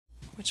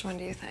Which one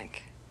do you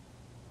think?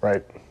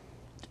 Right.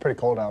 It's pretty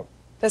cold out.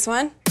 This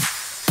one?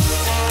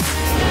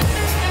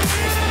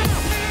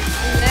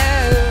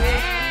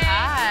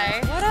 Hi.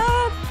 What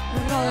up?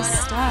 Look at all this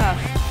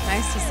stuff.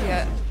 Nice to see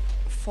it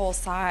full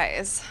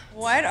size.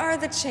 What are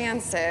the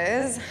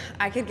chances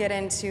I could get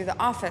into the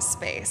office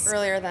space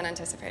earlier than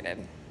anticipated?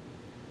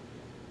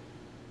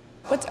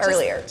 What's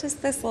earlier?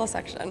 Just this little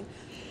section.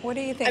 What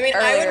do you think? I mean, I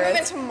earlier would move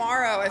is? it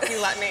tomorrow if you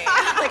let me.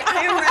 Like,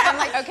 I'm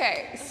like,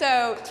 okay,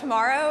 so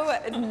tomorrow,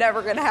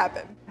 never gonna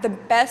happen. The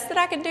best that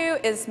I can do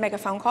is make a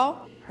phone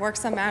call. Work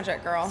some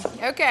magic, girl.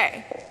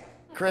 Okay.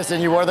 Kristin,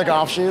 you wore the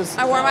golf shoes?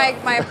 I wore my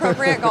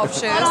appropriate golf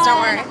shoes,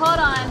 don't worry. Hold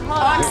on. Oh,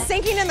 I'm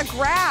sinking in the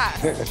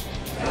grass.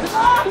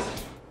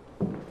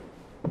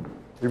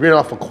 You're being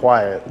awful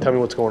quiet. Tell me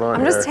what's going on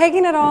I'm here. just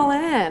taking it all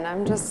in.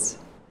 I'm just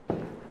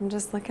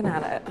looking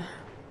at it.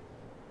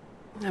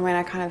 I mean,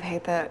 I kind of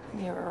hate that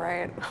you were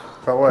right.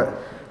 About what?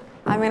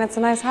 I mean, it's a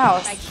nice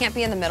house. I can't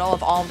be in the middle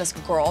of all of this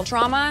girl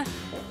drama,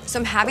 so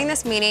I'm having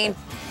this meeting.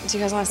 Do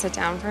you guys want to sit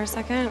down for a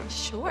second?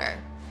 Sure.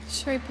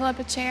 Should we pull up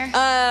a chair?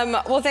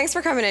 Well, thanks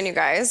for coming in, you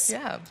guys.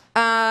 Yeah.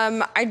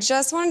 I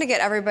just wanted to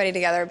get everybody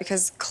together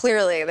because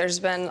clearly there's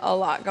been a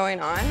lot going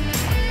on.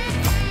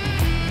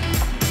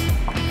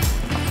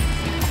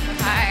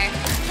 Hi.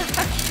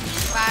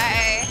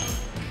 Bye.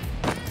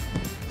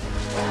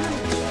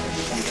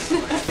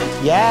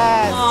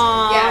 Yes!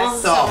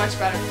 Yes, so much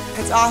better.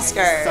 It's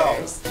Oscar.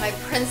 My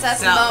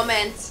princess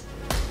moment.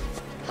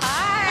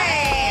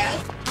 Hi.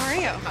 How are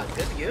you?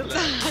 Good to you.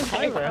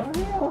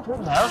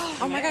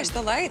 Oh my gosh,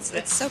 the lights.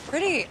 It's so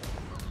pretty.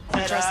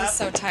 My dress is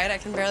so tight, I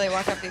can barely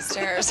walk up these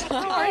stairs.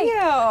 How are you?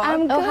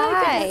 I'm good.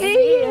 Hi. Good to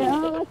see you.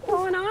 What's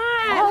going on?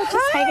 Oh,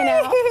 just hanging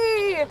out.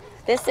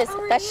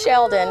 That's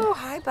Sheldon. Oh,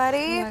 hi,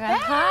 buddy.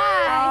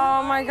 Hi.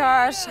 Oh my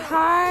gosh,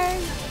 hi.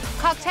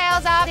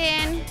 Cocktails out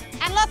in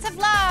and lots of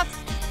love.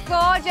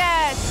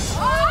 Gorgeous.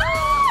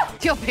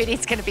 Your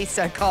booty's gonna be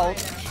so cold.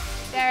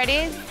 There it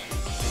is.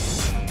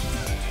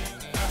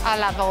 I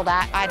love all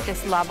that. I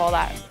just love all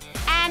that.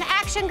 And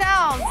action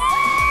girls.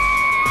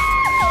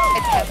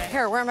 It's perfect.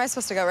 Here, where am I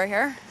supposed to go? Right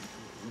here?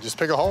 Just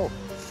pick a hole.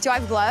 Do I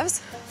have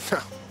gloves? You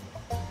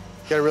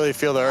gotta really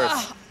feel the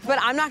earth. But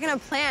I'm not gonna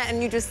plant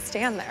and you just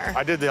stand there.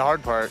 I did the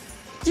hard part.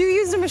 You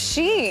used a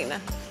machine.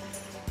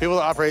 People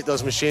that operate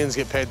those machines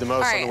get paid the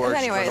most All on the right, work,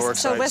 anyways, on the work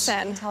so sites.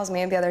 listen. Tells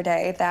me the other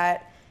day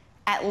that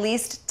at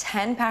least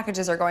 10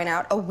 packages are going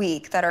out a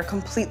week that are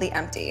completely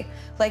empty.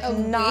 Like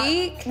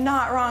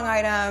not wrong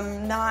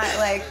item, not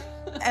like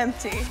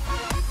empty.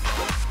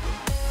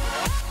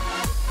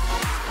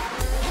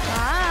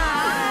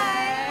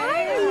 Hi.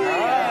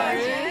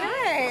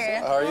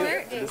 How are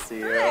you? Good to see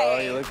you. Oh,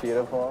 you look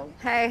beautiful.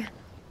 Hey.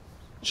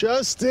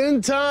 Just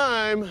in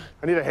time.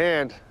 I need a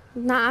hand.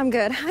 Nah, I'm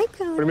good. Hi, What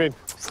do you mean?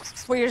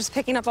 Well, you're just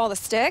picking up all the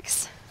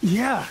sticks?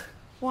 Yeah.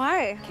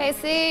 Why?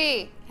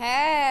 Casey.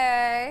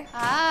 Hey.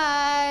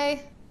 Hi.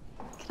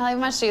 Can I leave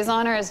my shoes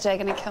on or is Jay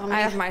gonna kill me?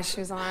 I have my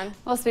shoes on.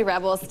 Let's be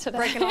rebels today.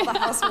 Breaking all the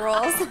house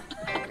rules. Oh,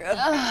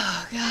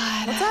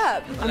 God. What's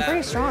up? I'm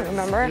pretty strong,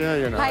 remember? Yeah,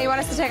 you're not. Hi, you want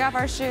us to take off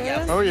our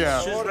shoes? Oh, yeah.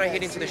 Shoes right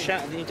here into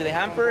the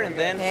hamper, and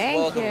then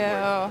Thank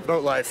you.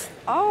 Boat life.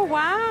 Oh,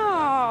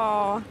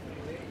 wow.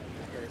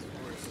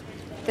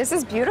 This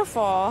is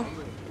beautiful.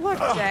 Look,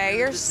 Jay,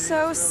 you're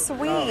so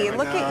sweet.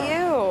 Look at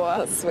you.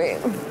 That's sweet.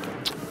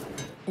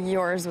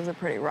 Yours was a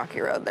pretty rocky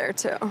road there,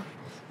 too.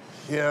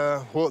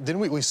 Yeah, well, then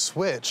we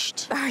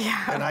switched. Oh,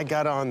 yeah. And I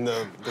got on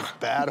the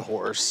bad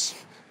horse,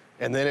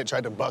 and then it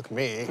tried to buck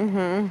me.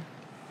 Mm-hmm.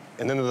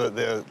 And then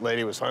the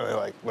lady was finally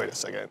like, wait a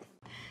second.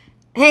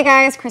 Hey,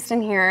 guys,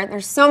 Kristin here.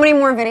 There's so many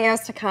more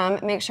videos to come.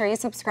 Make sure you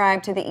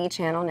subscribe to the E!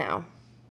 channel now.